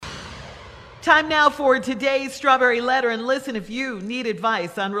Time now for today's Strawberry Letter. And listen, if you need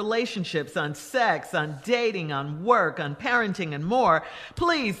advice on relationships, on sex, on dating, on work, on parenting, and more,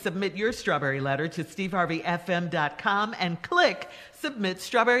 please submit your Strawberry Letter to steveharveyfm.com and click Submit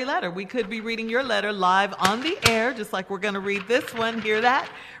Strawberry Letter. We could be reading your letter live on the air, just like we're going to read this one. Hear that?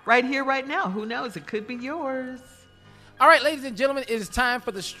 Right here, right now. Who knows? It could be yours. All right, ladies and gentlemen, it is time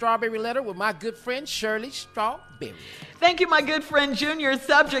for the Strawberry Letter with my good friend Shirley Strawberry. Thank you, my good friend Junior.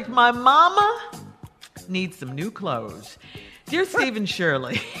 Subject, my mama needs some new clothes. Dear Steve and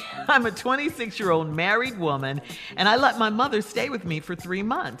Shirley, I'm a 26-year-old married woman, and I let my mother stay with me for 3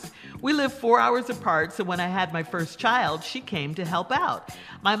 months. We live 4 hours apart, so when I had my first child, she came to help out.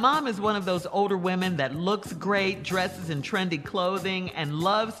 My mom is one of those older women that looks great, dresses in trendy clothing, and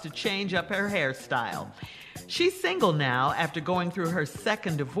loves to change up her hairstyle. She's single now after going through her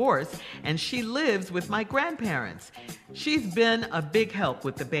second divorce, and she lives with my grandparents. She's been a big help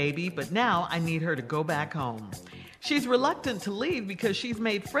with the baby, but now I need her to go back home. She's reluctant to leave because she's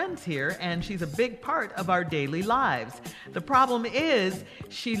made friends here and she's a big part of our daily lives. The problem is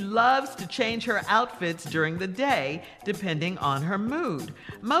she loves to change her outfits during the day depending on her mood.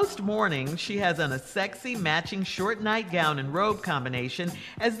 Most mornings she has on a sexy matching short nightgown and robe combination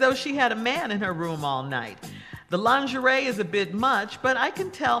as though she had a man in her room all night. The lingerie is a bit much, but I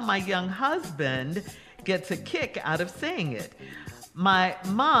can tell my young husband gets a kick out of seeing it. My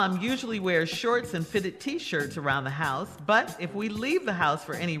mom usually wears shorts and fitted t-shirts around the house, but if we leave the house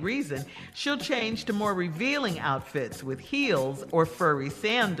for any reason, she'll change to more revealing outfits with heels or furry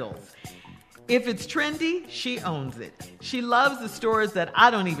sandals. If it's trendy, she owns it. She loves the stores that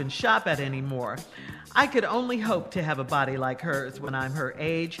I don't even shop at anymore. I could only hope to have a body like hers when I'm her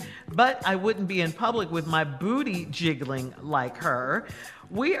age, but I wouldn't be in public with my booty jiggling like her.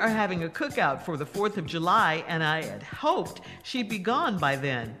 We are having a cookout for the 4th of July, and I had hoped she'd be gone by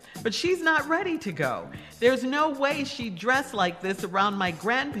then. But she's not ready to go. There's no way she'd dress like this around my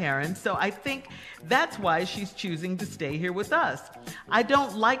grandparents, so I think that's why she's choosing to stay here with us. I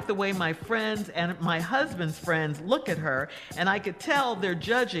don't like the way my friends and my husband's friends look at her, and I could tell they're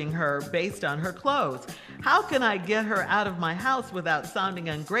judging her based on her clothes. How can I get her out of my house without sounding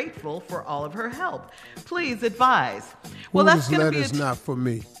ungrateful for all of her help? Please advise. Well, that's going to be This letter is not for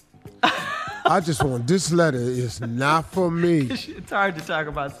me. I just want, this letter is not for me. It's hard to talk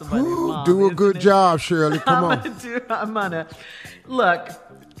about somebody's mom. Do a good job, Shirley. Come on. I'm gonna look.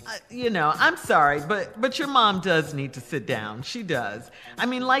 I'm sorry, but your mom does need to sit down. She does. I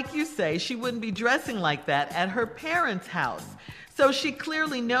mean, like you say, she wouldn't be dressing like that at her parents' house. So she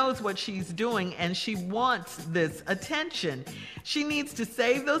clearly knows what she's doing and she wants this attention. She needs to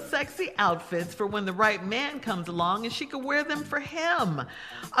save those sexy outfits for when the right man comes along and she can wear them for him.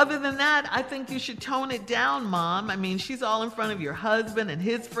 Other than that, I think you should tone it down, Mom. I mean, she's all in front of your husband and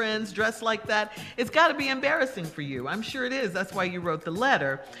his friends dressed like that. It's got to be embarrassing for you. I'm sure it is. That's why you wrote the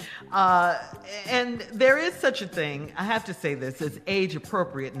letter. And there is such a thing, I have to say this, as age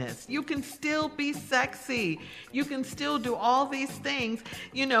appropriateness. You can still be sexy. You can still do all these things,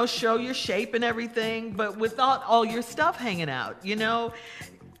 show your shape and everything, but without all your stuff hanging out,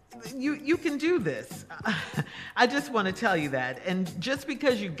 you can do this. I just want to tell you that. And just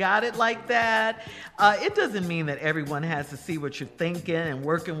because you got it like that, it doesn't mean that everyone has to see what you're thinking and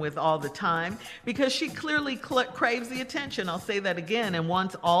working with all the time, because she clearly craves the attention. I'll say that again, and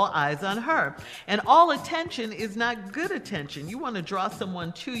wants all eyes on her. And all attention is not good attention. You want to draw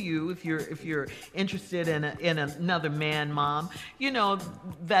someone to you if you're interested in another man, Mom,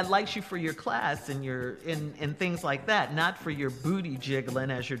 that likes you for your class and in things like that, not for your booty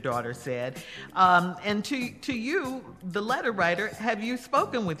jiggling, as your daughter said. And to you, the letter writer, have you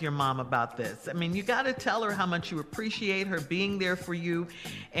spoken with your mom about this? I mean, you got to tell her how much you appreciate her being there for you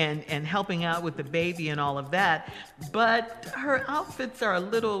and helping out with the baby and all of that. But her outfits are a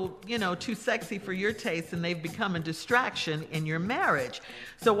little, too sexy for your taste, and they've become a distraction in your marriage.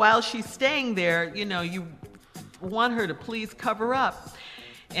 So while she's staying there, you want her to please cover up.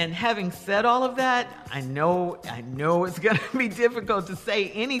 And having said all of that, I know it's going to be difficult to say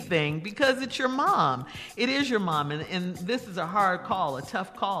anything because it's your mom. It is your mom, and this is a hard call, a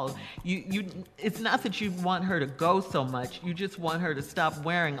tough call. It's not that you want her to go so much. You just want her to stop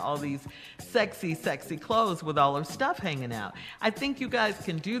wearing all these sexy, sexy clothes with all her stuff hanging out. I think you guys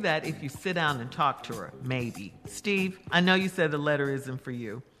can do that if you sit down and talk to her, maybe. Steve, I know you said the letter isn't for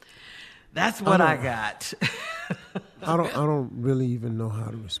you. That's what I got. I don't really even know how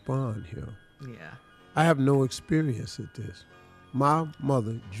to respond here. Yeah. I have no experience at this. My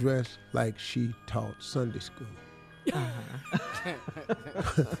mother dressed like she taught Sunday school.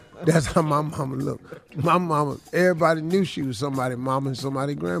 That's how my mama looked. My mama, everybody knew she was somebody's mama and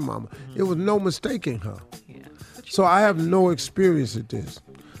somebody's grandmama. It was no mistaking her. Yeah. So I have no experience at this.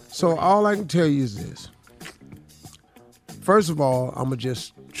 So all I can tell you is this. First of all, I'm going to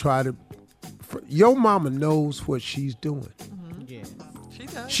just try to... Your mama knows what she's doing. Yeah. She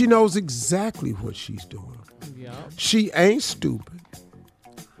does. She knows exactly what she's doing. Yeah. She ain't stupid.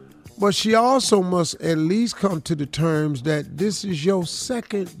 But she also must at least come to the terms that this is your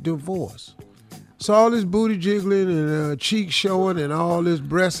second divorce. So all this booty jiggling and cheek showing and all this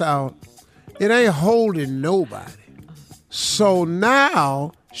breast out, it ain't holding nobody. So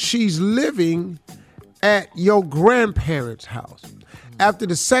now she's living at your grandparents' house after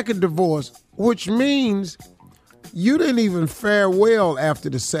the second divorce, which means you didn't even fare well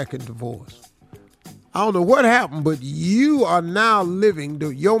after the second divorce. I don't know what happened, but you are now living,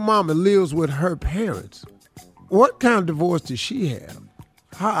 your mama lives with her parents. What kind of divorce did she have?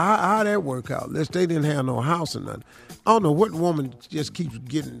 How that work out? Unless they didn't have no house or nothing. I don't know what woman just keeps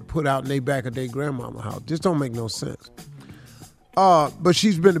getting put out in their back of their grandmama house. This don't make no sense. But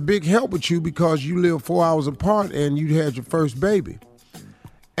she's been a big help with you because you live 4 hours apart and you had your first baby.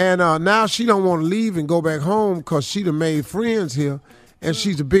 And now she don't want to leave and go back home because she done made friends here. And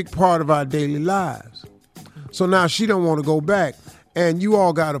she's a big part of our daily lives. So now she don't want to go back. And you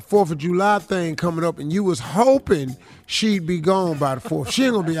all got a 4th of July thing coming up, and you was hoping she'd be gone by the 4th. She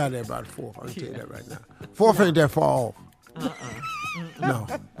ain't going to be out there by the 4th. I can tell you that right now. 4th ain't that far off. No.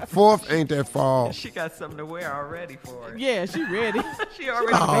 4th ain't that far off. She got something to wear already for it. Yeah, she ready. She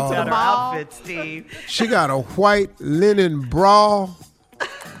already picked out her outfit, Steve. She got a white linen bra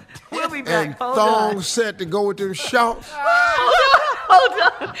We'll be back. and Hold thong on. set to go with them shorts.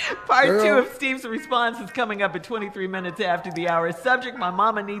 Hold on. Part Girl. 2 of Steve's response is coming up at 23 minutes after the hour. Subject, my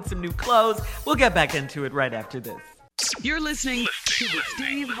mama needs some new clothes. We'll get back into it right after this. You're listening to the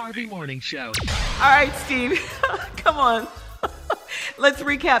Steve Harvey Morning Show. All right, Steve. Come on. Let's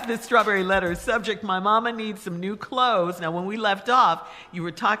recap this strawberry letter. Subject, my mama needs some new clothes. Now, when we left off, you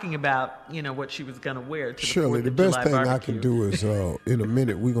were talking about, what she was going to wear to Shirley, the the 4th of best July thing I barbecue. can do is, in a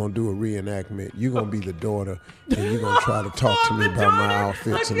minute, we're going to do a reenactment. You're going to be the daughter, and you're going to try to talk to me about my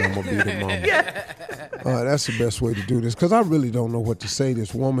outfits, and I'm going to be the mama. That's the best way to do this, because I really don't know what to say.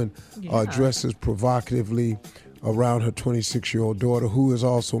 This woman dresses provocatively around her 26-year-old daughter, who is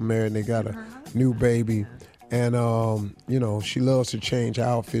also married, and they got a new baby. And, she loves to change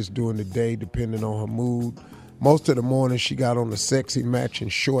outfits during the day, depending on her mood. Most of the morning, she got on a sexy matching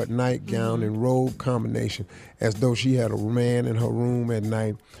short nightgown and robe combination, as though she had a man in her room at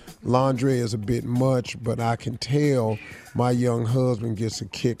night. Laundry is a bit much, but I can tell my young husband gets a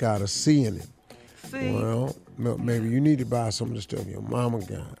kick out of seeing it. See? Well, maybe you need to buy some of the stuff your mama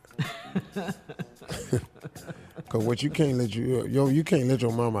got. Because what you can't let you can't let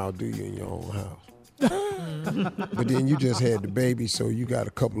your mama outdo you in your own house. But then you just had the baby, so you got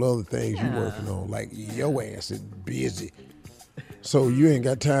a couple other things you working on, like your ass is busy. So you ain't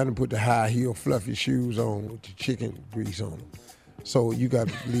got time to put the high heel fluffy shoes on with the chicken grease on them. So you got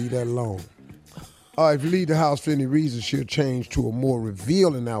to leave that alone. If you leave the house for any reason, she'll change to a more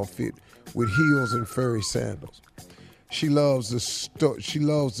revealing outfit with heels and furry sandals. She loves the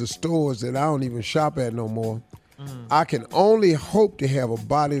stores that I don't even shop at no more. I can only hope to have a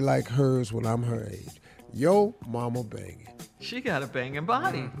body like hers when I'm her age. Yo, mama banging. She got a banging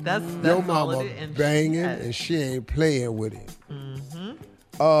body. That's Yo, all mama it is. And banging, yes. and she ain't playing with it.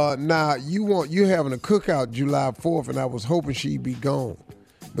 Now you having a cookout July 4th, and I was hoping she'd be gone,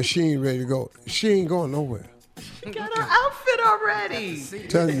 but she ain't ready to go. She ain't going nowhere. She got her outfit already.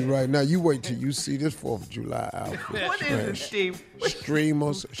 Telling you right now, you wait till you see this 4th of July outfit. What is it, Steve?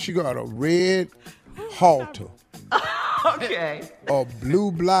 Streamers. She got a red halter, Okay. a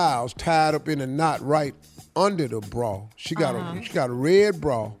blue blouse tied up in a knot right under the bra. She got a red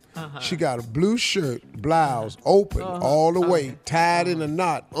bra. She got a blue shirt, blouse open all the way, tied in a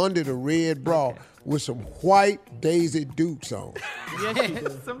knot under the red bra with some white Daisy Dukes on. Yes, she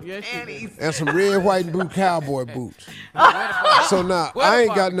do. Some Yes, she do. panties. And some red, white, and blue cowboy boots. So now, I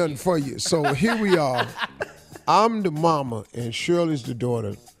ain't got nothing for you. So here we are. I'm the mama, and Shirley's the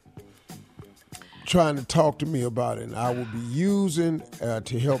daughter, trying to talk to me about it. And I will be using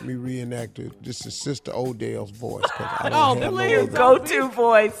to help me reenact it. This is Sister Odell's voice. 'Cause I don't have no Please, other. go-to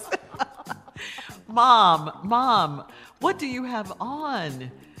voice. Mom, what do you have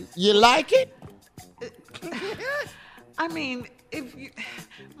on? You like it? I mean,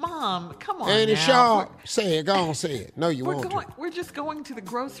 Mom, come on Ain't it now. sharp? Say it. Go on, say it. No, you won't. We're just going to the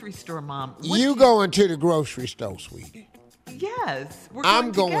grocery store, Mom. You going to the grocery store, sweetie. Yes, we're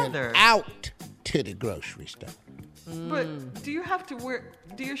I'm going going together. out to the grocery store. But do your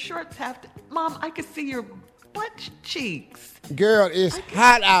shorts have to, Mom, I could see your butt cheeks. Girl, it's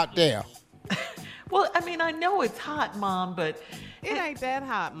hot out there. Well, I mean, I know it's hot, Mom, but It ain't that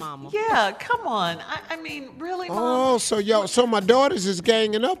hot, Mama. yeah, come on. I mean, really, Mom? Oh, so my daughters is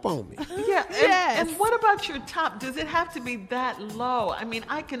ganging up on me. Yeah, Yes. and what about your top? Does it have to be that low? I mean,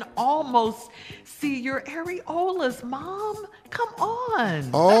 I can almost see your areolas, Mom. Come on.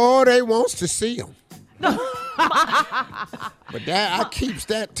 Oh, they wants to see them. But I keeps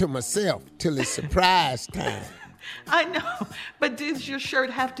that to myself till it's surprise time. I know, but does your shirt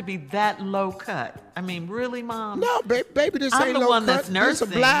have to be that low cut? I mean, really, Mom? No, baby, this I'm ain't the low one cut. that's This a nursing.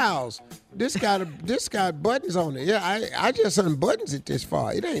 blouse. This got buttons on it. Yeah, I just unbuttons it this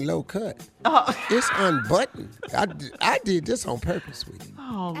far. It ain't low cut. Oh, It's unbuttoned. I did this on purpose, sweetie.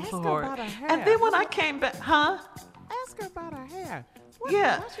 oh Ask her Lord. about her hair. And then when I came back, huh? Ask her about her hair.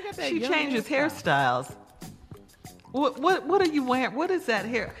 Yeah, why she got that she young changes hairstyle? hairstyles. What are you wearing? What is that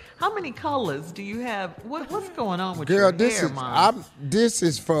hair? How many colors do you have? What's going on with Girl, your this hair, is Mom? this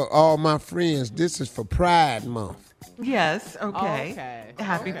is for all my friends. This is for Pride Month. Yes, okay. Okay,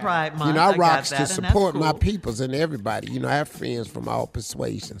 Happy okay. Pride Month. You know, I got rocks that, to and that's support my cool. peoples and everybody. You know, I have friends from all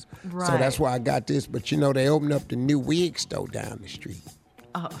persuasions. So that's Right. why I got this. But you know, they opened up the new wig store down the street.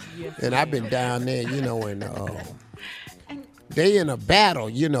 Oh. And I've been down there, you know, and And they in a battle,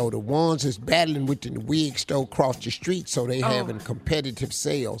 you know, the ones that's battling with the wig store across the street, so Oh. they having competitive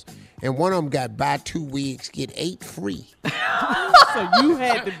sales. And one of them got buy 2 wigs, get 8 free. So you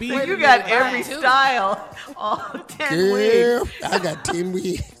had to be. so you got every style, all 10 Girl, wigs. I got 10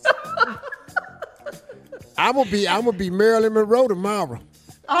 wigs. I'm gonna be Marilyn Monroe tomorrow.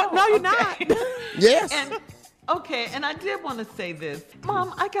 Oh, No, you're okay. not. Yes. And okay, and I did want to say this,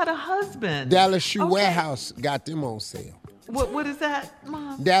 Mom. I got a husband. Dallas Shoe Okay. Warehouse got them on sale. What is that,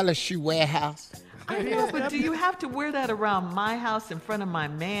 Mom? Dallas Shoe Warehouse. I know, but do you have to wear that around my house, in front of my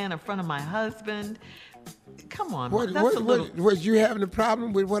man, in front of my husband? Come on, Mom. That's a little. Was you having a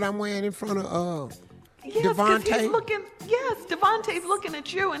problem with what I'm wearing in front of Yes, 'cause Devontae? he's looking. Yes, Devontae's looking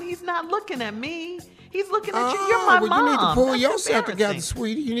at you, and he's not looking at me. He's looking at you. You're my well, mom. you need to pull That's yourself together, embarrassing.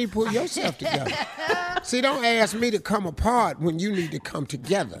 sweetie. You need to pull yourself together. See, don't ask me to come apart when you need to come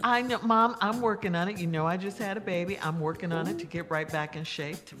together. I know, Mom. I'm working on it. You know, I just had a baby. I'm working on it to get right back in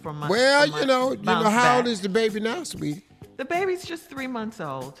shape from my. Well, from my you know bounce how old back. is the baby now, sweetie? The baby's just 3 months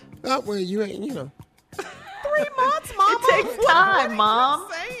old. Oh, well, you ain't, you know. 3 months, Mama. It takes time, Mom.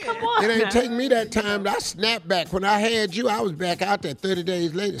 saying? Come on. It now. ain't taking me that time. I snapped back. When I had you, I was back out there 30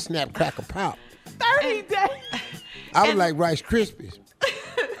 days later, snap, crackle, pop. 30 days. I was And- like Rice Krispies.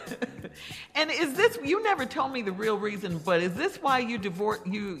 And is this? You never told me the real reason, but is this why you divorced?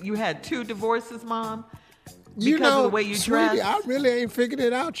 You had 2 divorces, Mom? You Because know, of the way you sweetie, dress? I really ain't figured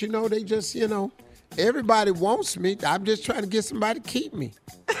it out. You know, they just, you know, everybody wants me. I'm just trying to get somebody to keep me.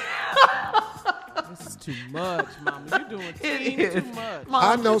 This is too much, Mama. You're doing It too is. much. Mom,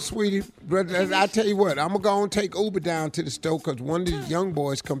 I know, sweetie, but I tell you what, I'm going to go and take Uber down to the store because one of these young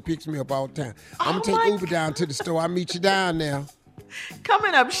boys come picks me up all the time. I'm going to Oh, take my Uber down to the store. I'll meet you down there.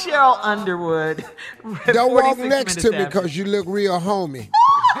 Coming up, Cheryl Underwood. Don't walk 46 next to me minutes after. because you look real homey.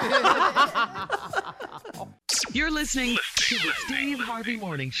 You're listening to the Steve Harvey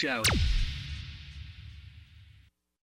Morning Show.